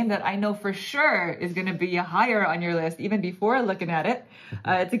 is a game that I know for sure is going to be higher on your list even before looking at it.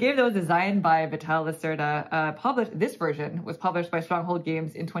 It's a game that was designed by Vital Lacerda. This version was published by Stronghold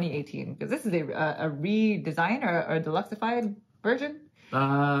Games in 2018 because this is a redesign or a deluxeified version.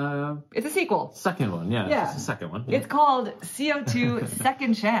 It's a sequel. Second one, yeah. It's the second one. Yeah. It's called CO2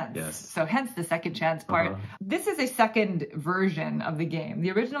 Second Chance. Yes. So hence the second chance part. This is a second version of the game.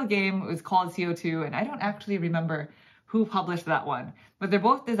 The original game was called CO2, and I don't actually remember who published that one. But they're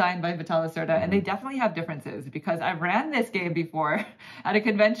both designed by Vital Lacerda, and they definitely have differences because I ran this game before at a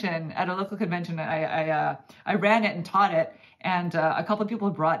convention, at a local convention. I ran it and taught it. And a couple of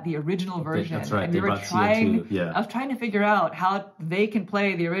people brought the original version. That's right. And I was trying to figure out how they can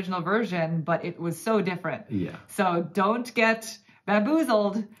play the original version, but it was so different. Yeah. So don't get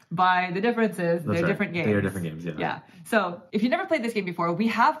bamboozled by the differences. They're different games. They are different games, Yeah. So if you've never played this game before, we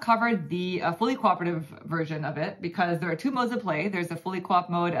have covered the fully cooperative version of it because there are 2 modes of play. There's a fully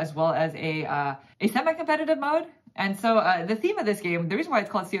co-op mode as well as a semi-competitive mode. And so the theme of this game, the reason why it's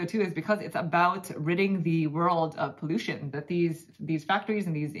called CO2 is because it's about ridding the world of pollution that these factories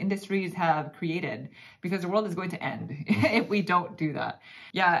and these industries have created, because the world is going to end if we don't do that.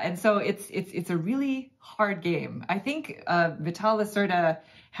 Yeah, and so it's a really hard game. I think Vital Lacerda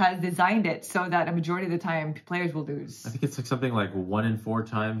has designed it so that a majority of the time players will lose. I think it's like something like 1 in 4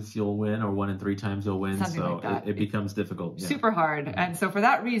 times you'll win or 1 in 3 times you'll win. Something so like that. It becomes difficult. Yeah. Super hard. And so for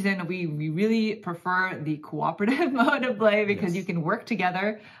that reason, we really prefer the cooperative mode of play because you can work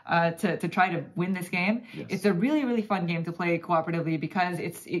together to try to win this game. Yes. It's a really, really fun game to play cooperatively because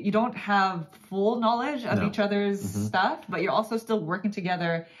you don't have full knowledge of each other's stuff, but you're also still working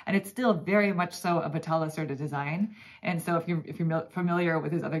together, and it's still very much so a Vital tell a sort of design. And so if you're familiar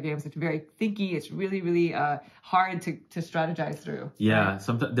with his other games, it's very thinky. It's really, really hard to strategize through. Yeah,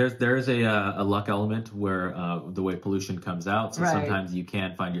 sometimes there's a luck element where the way pollution comes out. So sometimes you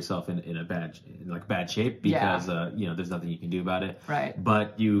can find yourself in a bad shape because there's nothing you can do about it. Right.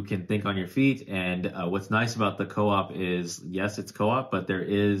 But you can think on your feet. And what's nice about the co-op is, yes, it's co-op, but there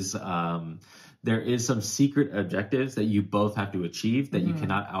is some secret objectives that you both have to achieve that you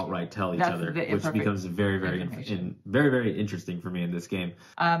cannot outright tell each other, which becomes very, very interesting for me in this game.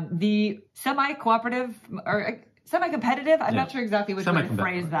 The semi-cooperative or semi-competitive, I'm not sure exactly which way to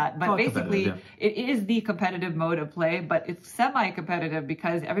phrase that, but basically it is the competitive mode of play, but it's semi-competitive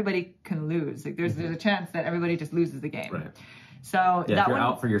because everybody can lose. Like there's a chance that everybody just loses the game. Right. So if you're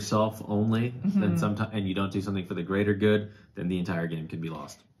out for yourself only, then sometimes, and you don't do something for the greater good, then the entire game can be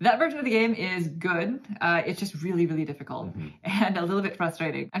lost. That version of the game is good. It's just really, really difficult and a little bit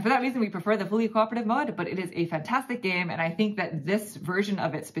frustrating. And for that reason, we prefer the fully cooperative mode, but it is a fantastic game. And I think that this version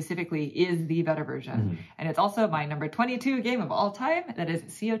of it specifically is the better version. And it's also my number 22 game of all time. That is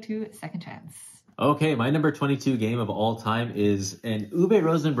CO2 Second Chance. Okay, my number 22 game of all time is an Uwe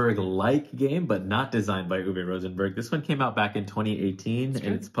Rosenberg-like game, but not designed by Uwe Rosenberg. This one came out back in 2018,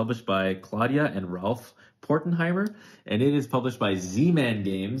 and it's published by Claudia and Ralph Portenheimer, and it is published by Z-Man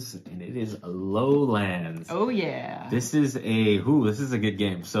Games, and it is Lowlands. Oh, yeah. This is a good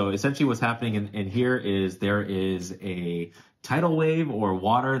game. So essentially what's happening in here is there is a tidal wave or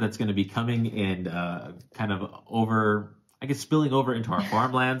water that's going to be coming and kind of spilling over into our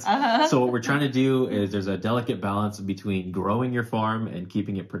farmlands. So what we're trying to do is there's a delicate balance between growing your farm and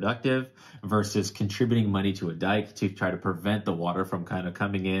keeping it productive versus contributing money to a dike to try to prevent the water from kind of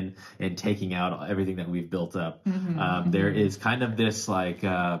coming in and taking out everything that we've built up. There is kind of this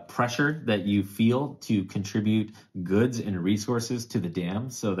pressure that you feel to contribute goods and resources to the dam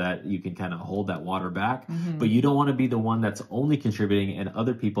so that you can kind of hold that water back. But you don't want to be the one that's only contributing and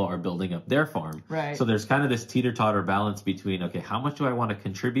other people are building up their farm. Right. So there's kind of this teeter-totter balance between, okay, how much do I want to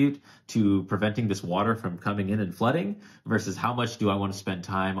contribute to preventing this water from coming in and flooding versus how much do I want to spend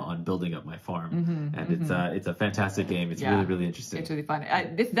time on building up my farm? It's a fantastic game. It's really, really interesting. It's really fun.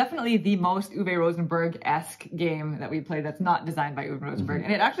 It's definitely the most Uwe Rosenberg-esque game that we play that's not designed by Uwe Rosenberg.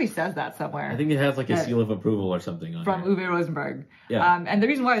 And it actually says that somewhere. I think it has like a seal of approval or something on from Uwe Rosenberg. Yeah. And the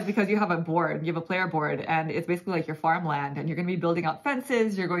reason why is because you have a board, you have a player board, and it's basically like your farmland, and you're going to be building out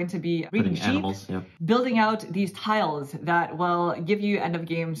fences, you're going to be breeding sheep, animals, building out these tiles that will give you end of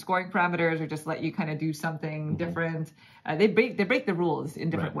game scoring parameters or just let you kind of do something different. They break the rules in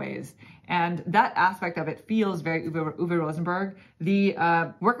different ways. And that aspect of it feels very Uwe Rosenberg. The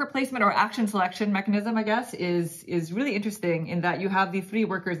worker placement or action selection mechanism, I guess, is really interesting in that you have the three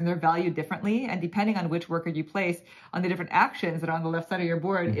workers and they're valued differently. And depending on which worker you place on the different actions that are on the left side of your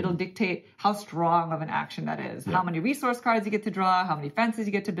board, it'll dictate how strong of an action that is, how many resource cards you get to draw, how many fences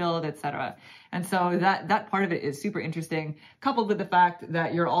you get to build, etc. And so that part of it is super interesting, coupled with the fact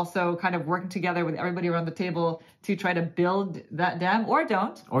that you're also kind of working together with everybody around the table to try to build that dam or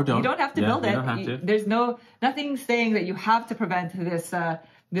don't. You don't have to build it. You don't have to. There's nothing saying that you have to prevent this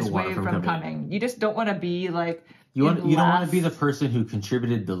wave from coming. You just don't want to be like you don't want to be the person who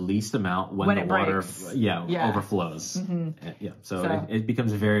contributed the least amount when the water overflows. So it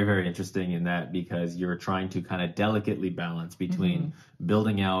becomes very, very interesting in that because you're trying to kind of delicately balance between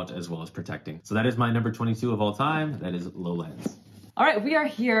building out as well as protecting. So that is my number 22 of all time. That is Lowlands. All right, we are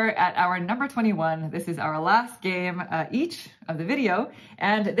here at our number 21. This is our last game each of the video,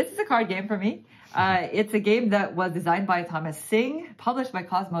 and this is a card game for me. It's a game that was designed by Thomas Singh, published by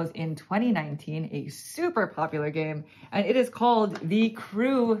Cosmos in 2019, a super popular game, and it is called The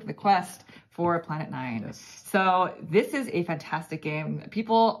Crew, The Quest for Planet Nine. Yes. So this is a fantastic game.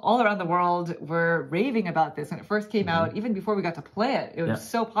 People all around the world were raving about this when it first came out, even before we got to play it. It was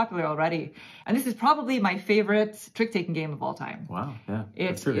so popular already. And this is probably my favorite trick-taking game of all time. Wow, yeah.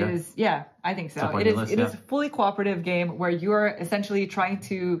 It is, I think so. It is a fully cooperative game where you're essentially trying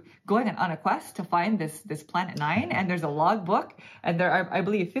to going on a quest to find this Planet Nine, and there's a logbook, and there are, I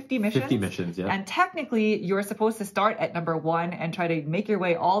believe, 50 missions. 50 missions, yeah. And technically, you're supposed to start at number 1 and try to make your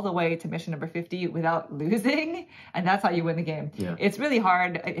way all the way to mission number 50 without losing, and that's how you win the game. Yeah. It's really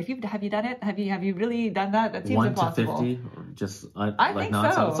hard. Have you done it? Have you really done that? That seems impossible. 1 to 50, or just I think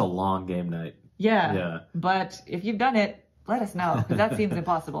nonstop. so. It's a long game night. Yeah. But if you've done it, let us know, because that seems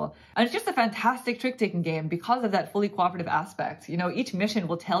impossible. And it's just a fantastic trick-taking game because of that fully cooperative aspect. You know, each mission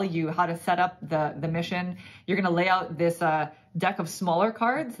will tell you how to set up the mission. You're going to lay out this deck of smaller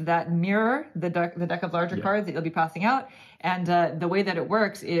cards that mirror the deck of larger cards that you'll be passing out. And the way that it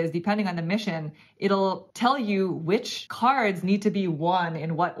works is, depending on the mission, it'll tell you which cards need to be won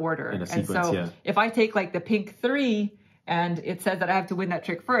in what order. In a sequence, and so if I take like the pink 3, and it says that I have to win that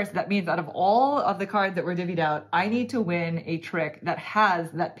trick first, that means out of all of the cards that were divvied out, I need to win a trick that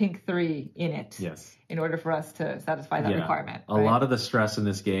has that pink 3 in it. Yes. In order for us to satisfy that requirement. A lot of the stress in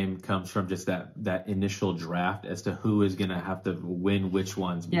this game comes from just that initial draft as to who is going to have to win which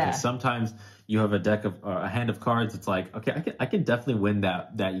ones. Because sometimes you have a deck of a hand of cards. It's like, okay, I can definitely win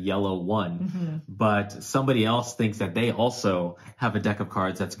that yellow one, but somebody else thinks that they also have a deck of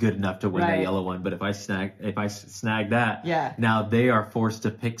cards that's good enough to win that yellow one. But if I snag that, now they are forced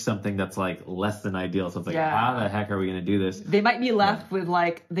to pick something that's like less than ideal. So it's like, how the heck are we going to do this? They might be left with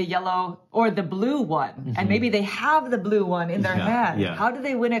like the yellow or the blue one. And maybe they have the blue one in their hand. How do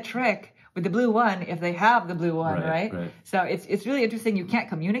they win a trick with the blue one if they have the blue one, right? So it's really interesting. You can't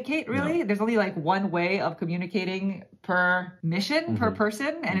communicate, really. No. There's only like one way of communicating per mission, per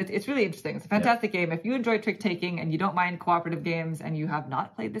person, and it's really interesting. It's a fantastic game. If you enjoy trick-taking and you don't mind cooperative games and you have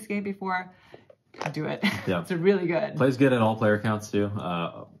not played this game before, do it. It's really good. Plays good at all player counts too.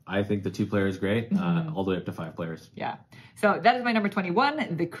 I think the 2-player is great, all the way up to 5 players. Yeah. So that is my number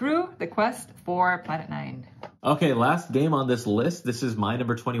 21, The Crew, The Quest for Planet 9. Okay, last game on this list. This is my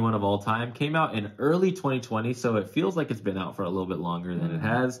number 21 of all time. Came out in early 2020, so it feels like it's been out for a little bit longer than it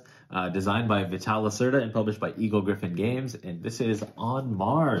has. Designed by Vital Lacerda and published by Eagle-Gryphon Games, and this is On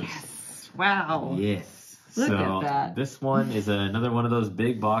Mars. Yes. Wow. Yes. Look at that. This one is another one of those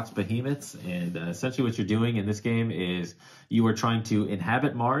big box behemoths, and essentially what you're doing in this game is you are trying to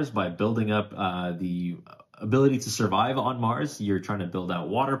inhabit Mars by building up the ability to survive on Mars. You're trying to build out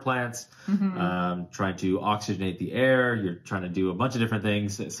water plants, trying to oxygenate the air. You're trying to do a bunch of different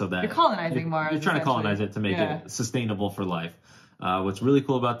things so that you're colonizing Mars. You're trying to colonize it to make it sustainable for life. What's really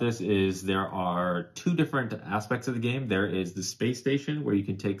cool about this is there are 2 different aspects of the game. There is the space station where you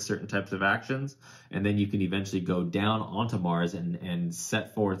can take certain types of actions, and then you can eventually go down onto Mars and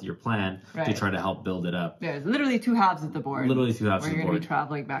set forth your plan to try to help build it up. There's literally 2 halves of the board. Literally 2 halves of the board. Where you're going to be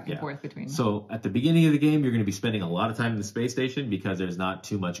traveling back and forth between. So at the beginning of the game, you're going to be spending a lot of time in the space station because there's not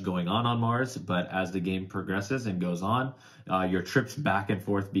too much going on Mars. But as the game progresses and goes on, your trips back and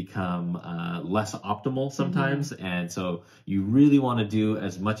forth become less optimal sometimes. And so you really want to do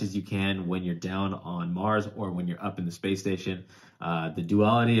as much as you can when you're down on Mars or when you're up in the space station. The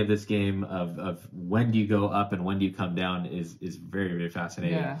duality of this game of when do you go up and when do you come down is very, very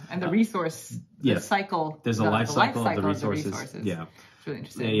fascinating. Yeah, and the resource, the cycle. There's a life cycle of the resources. Yeah. It's really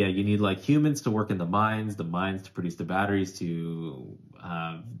interesting. Yeah, you need like humans to work in the mines to produce the batteries to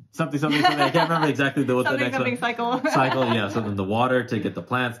something. I can't remember exactly what the next one. Cycle. Yeah. So then the water to get the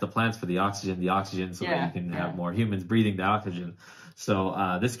plants for the oxygen so that you can have more humans breathing the oxygen.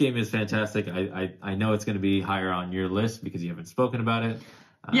 So this game is fantastic. I know it's going to be higher on your list because you haven't spoken about it.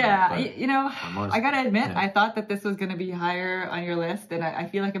 You know, I gotta admit, I thought that this was going to be higher on your list, and I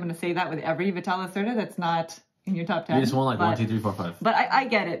feel like I'm going to say that with every Vital Lacerda that's not in your top 10. You just want like 1, 2, 3, 4, 5. But I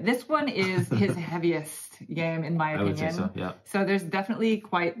get it. This one is his heaviest game, in my opinion. I would say so, yeah. So there's definitely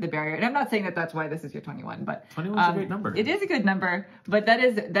quite the barrier. And I'm not saying that that's why this is your 21, but 21 is a great number. It is a good number, but that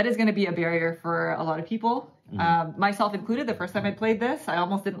is going to be a barrier for a lot of people. Myself included. The first time I played this, I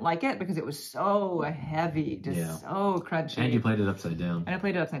almost didn't like it because it was so heavy, so crunchy. And you played it upside down. And I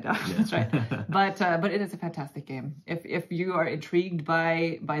played it upside down. That's right. But it is a fantastic game. If you are intrigued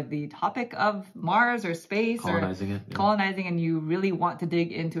by the topic of Mars or space colonizing, and you really want to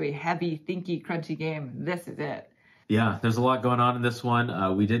dig into a heavy, thinky, crunchy game, this is it. Yeah, there's a lot going on in this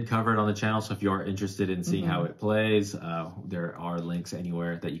one. We did cover it on the channel, so if you are interested in seeing how it plays, there are links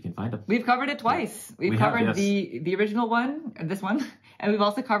anywhere that you can find them. We've covered it twice. We've covered the original one, this one, and we've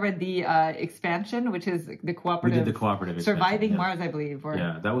also covered the expansion, which is the cooperative. We did the cooperative Surviving Mars, I believe.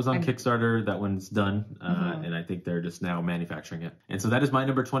 That was on Kickstarter. That one's done, and I think they're just now manufacturing it. And so that is my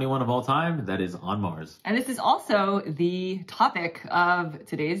number 21 of all time. That is On Mars. And this is also the topic of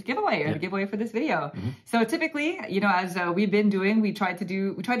today's giveaway, or the giveaway for this video. So typically, as we've been doing, we try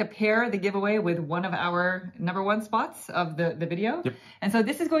to pair the giveaway with one of our number 1 spots of the video. And so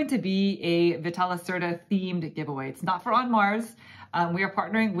this is going to be a Vital Lacerda themed giveaway. It's not for On Mars. We are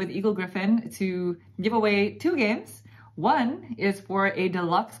partnering with Eagle-Gryphon to give away 2 games. One is for a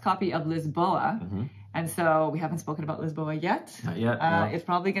deluxe copy of Lisboa, And so we haven't spoken about Lisboa yet. Not yet. No. It's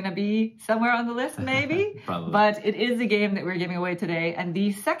probably going to be somewhere on the list, maybe. Probably. But it is a game that we're giving away today. And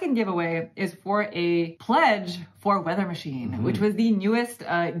the second giveaway is for a pledge for Weather Machine, which was the newest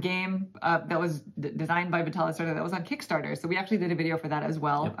game that was designed by Vitalis Serra that was on Kickstarter. So we actually did a video for that as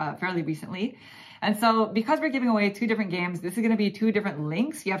well, fairly recently. And so because we're giving away 2 different games, this is going to be 2 different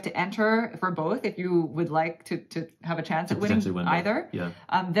links. You have to enter for both if you would like to have a chance at winning either. Yeah.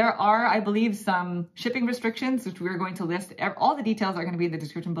 There are, I believe, some shipping restrictions, which we're going to list. All the details are going to be in the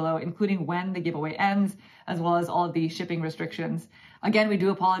description below, including when the giveaway ends, as well as all of the shipping restrictions. Again, we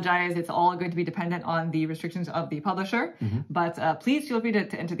do apologize. It's all going to be dependent on the restrictions of the publisher. But please feel free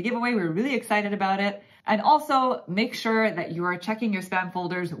to enter the giveaway. We're really excited about it. And also make sure that you are checking your spam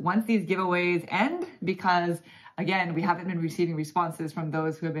folders once these giveaways end, because again, we haven't been receiving responses from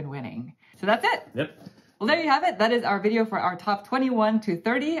those who have been winning. So that's it. Yep. Well, there you have it. That is our video for our top 21 to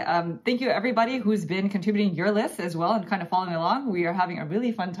 30. Thank you everybody who's been contributing your list as well and kind of following along. We are having a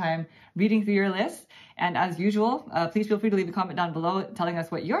really fun time reading through your list. And as usual, please feel free to leave a comment down below telling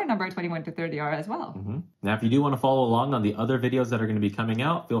us what your number 21 to 30 are as well. Now, if you do want to follow along on the other videos that are going to be coming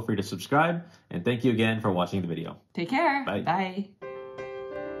out, feel free to subscribe. And thank you again for watching the video. Take care. Bye. Bye.